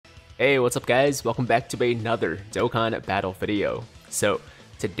Hey, what's up guys? Welcome back to another Dokkan battle video. So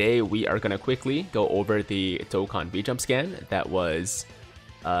today we are gonna quickly go over the Dokkan V-Jump scan that was,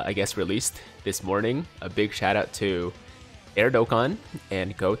 I guess, released this morning. A big shout out to Air Dokkan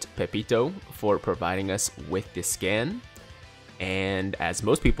and Goat Pepito for providing us with this scan. And as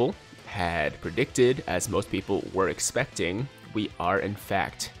most people had predicted, as most people were expecting, we are in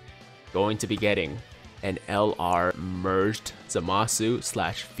fact going to be getting an LR merged Zamasu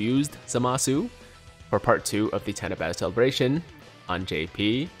 / fused Zamasu for part 2 of the Tanabata celebration on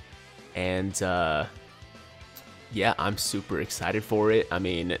JP. And yeah, I'm super excited for it. I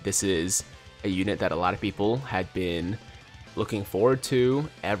mean, this is a unit that a lot of people had been looking forward to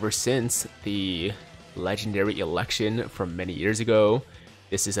ever since the legendary election from many years ago.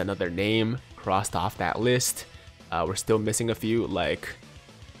 This is another name crossed off that list. We're still missing a few, like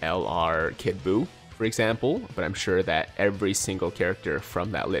LR Kid Buu, for example, but I'm sure that every single character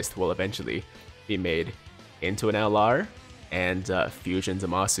from that list will eventually be made into an LR, and Fusion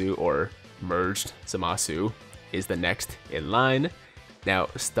Zamasu or Merged Zamasu is the next in line. Now,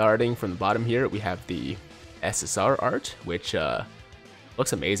 starting from the bottom here, we have the SSR art, which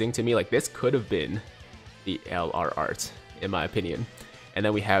looks amazing to me. Like, this could have been the LR art, in my opinion. And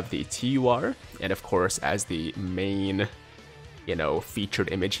then we have the TUR, and of course, as the main,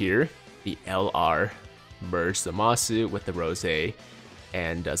 featured image here, the LR merged Zamasu with the Rose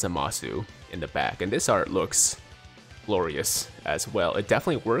and Zamasu in the back. And this art looks glorious as well. It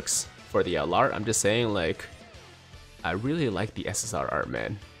definitely works for the LR. I'm just saying, like, I really like the SSR art,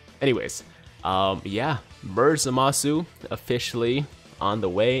 man. Anyways, yeah, merged Zamasu officially on the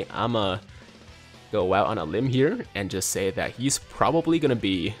way. I'ma go out on a limb here and just say that he's probably gonna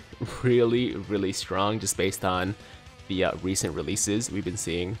be really strong just based on the recent releases we've been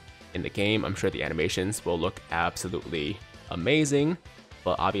seeing in the game. I'm sure the animations will look absolutely amazing,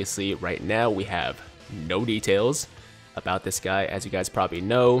 but obviously right now we have no details about this guy. As you guys probably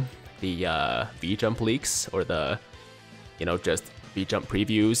know, the V-Jump leaks or the, just V-Jump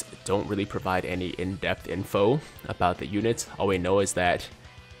previews don't really provide any in-depth info about the unit. All we know is that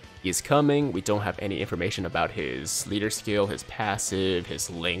he's coming. We don't have any information about his leader skill, his passive, his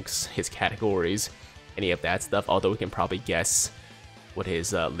links, his categories, any of that stuff, although we can probably guess what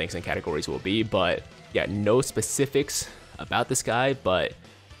his links and categories will be. But yeah, no specifics about this guy, but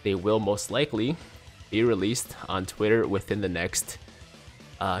they will most likely be released on Twitter within the next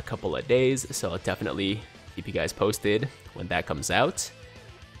couple of days, so I'll definitely keep you guys posted when that comes out.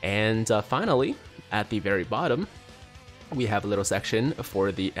 And finally, at the very bottom, we have a little section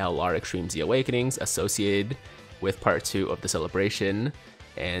for the LR Extreme Z Awakenings associated with part 2 of the celebration.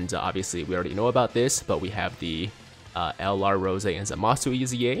 And obviously we already know about this, but we have the LR Rose and Zamasu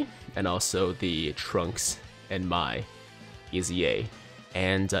EZA, and also the Trunks and Mai EZA.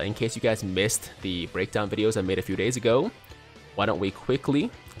 And in case you guys missed the breakdown videos I made a few days ago, why don't we quickly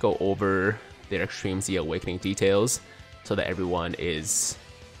go over their Extreme Z Awakening details so that everyone is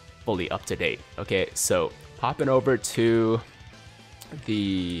fully up to date. Okay, so popping over to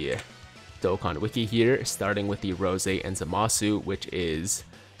the Dokkan Wiki here, starting with the Rose and Zamasu, which is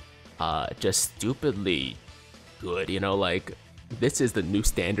just stupidly good. Like, this is the new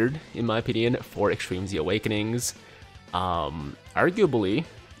standard, in my opinion, for Extreme Z Awakenings. Arguably,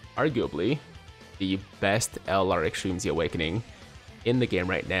 the best LR Extreme Z Awakening in the game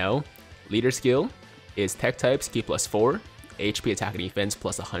right now. Leader skill is Tech types key +4, HP attack and defense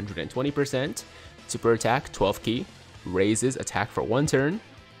plus 120%, super attack 12 key, raises attack for 1 turn,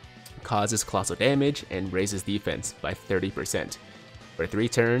 causes colossal damage, and raises defense by 30% for 3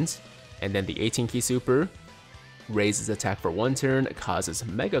 turns. And then the 18 key super raises attack for 1 turn, causes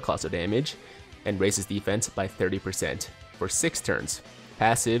mega colossal damage, and raises defense by 30% for 6 turns.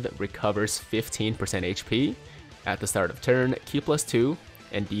 Passive recovers 15% HP at the start of turn, key +2,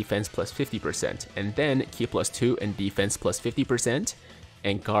 and defense plus 50%, and then key +2 and defense plus 50%,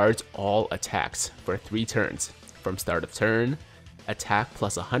 and guards all attacks for 3 turns from start of turn, attack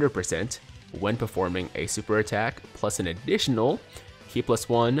plus 100% when performing a super attack, plus an additional key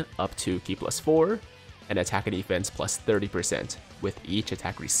 +1 up to key +4, and attack and defense plus 30% with each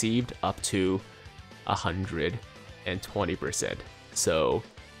attack received up to 120%. So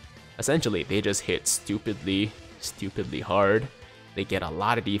essentially they just hit stupidly hard. They get a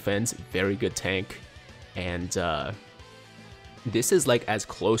lot of defense, very good tank, and this is like as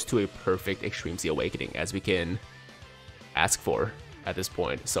close to a perfect Extreme Z Awakening as we can ask for at this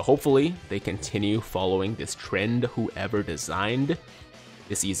point. So hopefully they continue following this trend. Whoever designed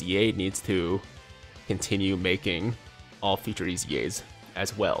this EZA needs to continue making all future EZAs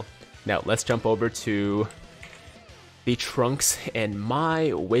as well. Now let's jump over to the Trunks and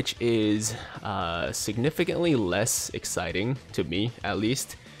Mai, which is significantly less exciting to me, at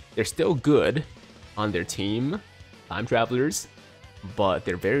least. They're still good on their team, Time Travelers, but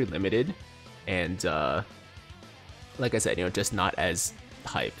they're very limited, and like I said, you know, just not as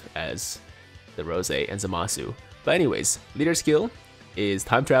hype as the Rose and Zamasu. But anyways, leader skill is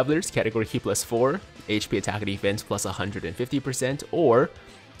Time Travelers, category key +4, HP attack and defense plus 150%, or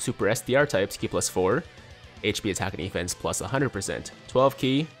Super SDR types key +4, HP attack and defense plus 100%. 12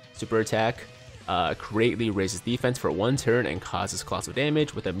 key, super attack, greatly raises defense for 1 turn and causes colossal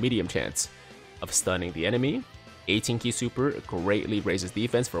damage with a medium chance of stunning the enemy. 18 key super, greatly raises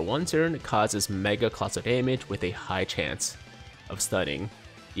defense for 1 turn, causes mega colossal damage with a high chance of stunning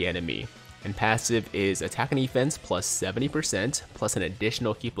the enemy. And passive is attack and defense plus 70%, plus an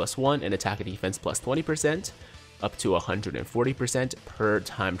additional key +1 and attack and defense plus 20%, up to 140% per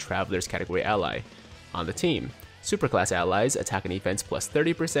Time Travelers category ally on the team. Superclass allies, attack and defense plus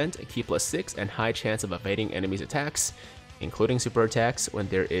 30%, key +6, and high chance of evading enemies' attacks, including super attacks when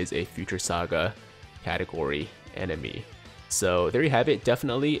there is a Future Saga category enemy. So there you have it,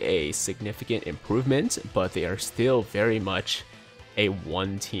 definitely a significant improvement, but they are still very much a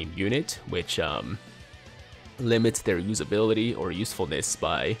one-team unit, which limits their usability or usefulness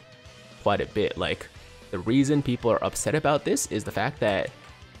by quite a bit. Like, the reason people are upset about this is the fact that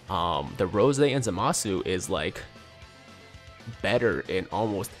the Rose and Zamasu is like better in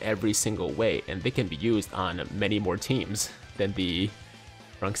almost every single way, and they can be used on many more teams than the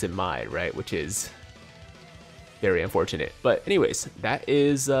Trunks and Mai, right? Which is very unfortunate. But anyways, that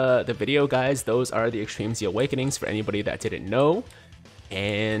is the video, guys. Those are the Extreme Z Awakenings for anybody that didn't know.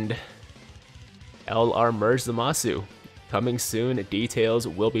 And LR Merge Zamasu coming soon. Details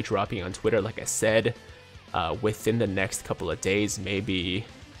will be dropping on Twitter, like I said, within the next couple of days, maybe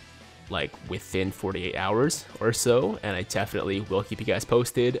like within 48 hours or so. And I definitely will keep you guys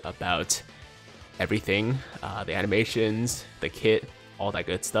posted about everything, the animations, the kit, all that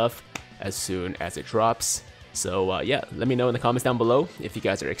good stuff, as soon as it drops. So yeah, let me know in the comments down below if you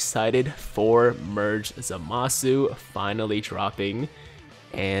guys are excited for Merge Zamasu finally dropping.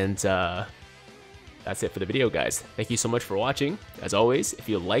 And that's it for the video, guys. Thank you so much for watching. As always, if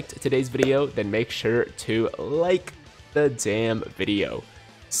you liked today's video, then make sure to like the damn video.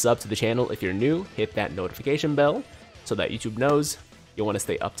 Sub to the channel if you're new, hit that notification bell so that YouTube knows you'll want to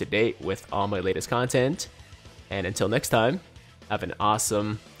stay up to date with all my latest content. And until next time, have an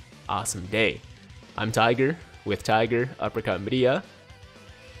awesome, awesome day. I'm Tiger with Tiger Uppercut Media,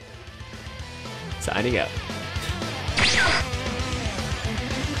 signing out.